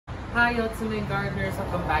Hi Ultimate Gardeners,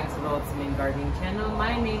 welcome back to the Ultimate Gardening channel.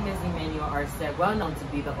 My name is Emmanuel Arcet, well known to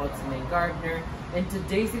be the Ultimate Gardener. In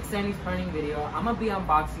today's exciting planting video, I'm going to be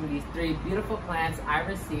unboxing these 3 beautiful plants I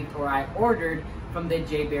received or I ordered from the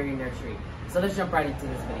J Berry Nursery. So let's jump right into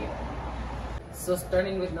this video. So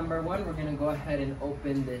starting with number 1, we're going to go ahead and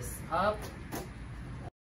open this up.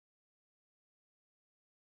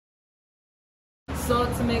 So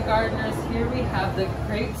Ultimate Gardeners, here we have the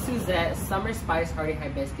Crepe Suzette Summer Spice Hardy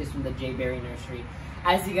Hibiscus from the J Berry Nursery.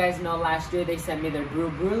 As you guys know, last year they sent me their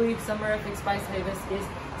Brew Summer Spice Hibiscus,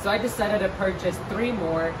 so I decided to purchase 3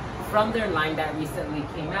 more from their line that recently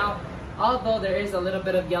came out. Although there is a little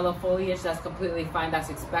bit of yellow foliage, that's completely fine, that's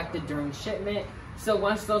expected during shipment. So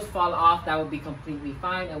once those fall off, that will be completely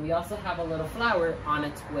fine. And we also have a little flower on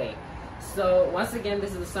its way. So once again,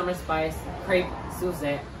 this is the Summer Spice Crepe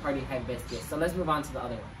Suzette Hardy Hibiscus. So let's move on to the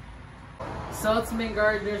other one. So Ultimate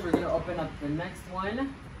Gardeners, we're going to open up the next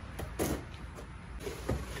one.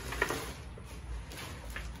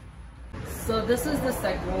 So this is the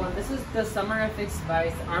second one. This is the Summer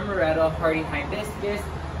Spice Amaretto Hardy Hibiscus.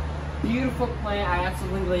 Beautiful plant. I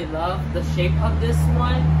absolutely love the shape of this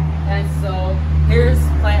one. And so here's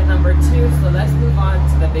plant number 2. So let's move on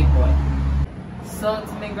to the big boy. So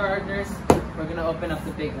Ultimate Gardeners, we're going to open up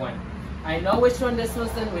the big one. I know which one this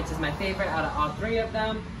was in, which is my favorite out of all 3 of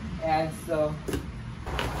them. And so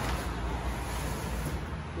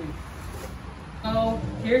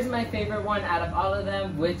here's my favorite one out of all of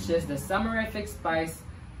them, which is the Summer Spice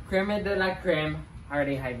Creme De La Creme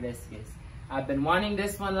Hardy Hibiscus. I've been wanting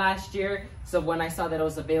this one last year, so when I saw that it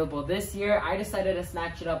was available this year, I decided to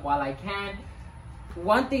snatch it up while I can.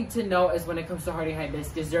 One thing to note is when it comes to hardy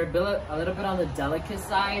hibiscus, they're a little bit on the delicate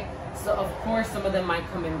side. So of course, some of them might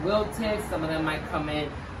come in wilted, some of them might come in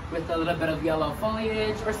with a little bit of yellow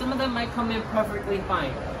foliage, or some of them might come in perfectly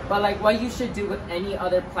fine. But like what you should do with any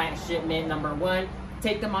other plant shipment, number 1,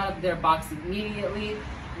 take them out of their box immediately.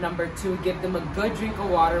 Number 2, give them a good drink of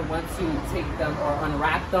water once you take them or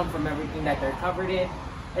unwrap them from everything that they're covered in.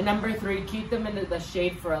 And number 3, keep them in the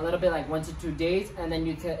shade for a little bit, like 1 to 2 days, and then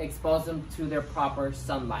you can expose them to their proper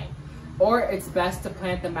sunlight. Or it's best to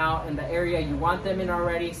plant them out in the area you want them in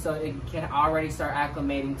already, so it can already start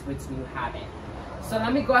acclimating to its new habit. So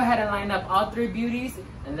let me go ahead and line up all 3 beauties,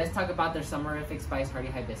 and let's talk about their Summer Spice Hardy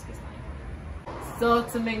Hibiscus line. So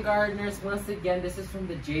Ultimate Gardeners, once again, this is from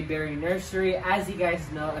the J Berry Nursery. As you guys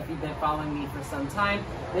know, if you've been following me for some time,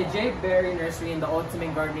 the J Berry Nursery and the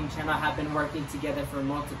Ultimate Gardening channel have been working together for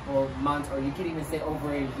multiple months, or you could even say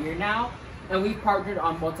over a year now. And we've partnered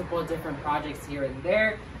on multiple different projects here and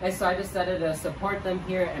there. And so I decided to support them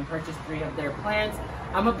here and purchase 3 of their plants.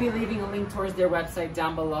 I'm going to be leaving a link towards their website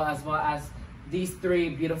down below, as well as these 3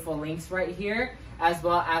 beautiful links right here, as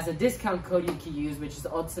well as a discount code you can use, which is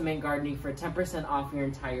Ultimate Gardening, for 10% off your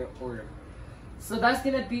entire order. So that's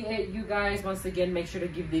gonna be it, you guys. Once again, make sure to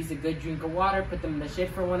give these a good drink of water, put them in the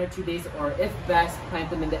shade for 1 or 2 days, or if best, plant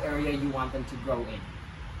them in the area you want them to grow in.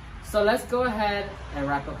 So let's go ahead and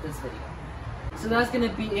wrap up this video. So that's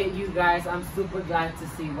gonna be it, you guys. I'm super glad to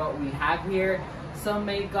see what we have here. So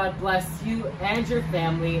may God bless you and your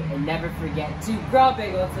family, and never forget to grow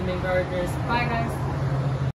big, Ultimate Gardeners. Bye guys.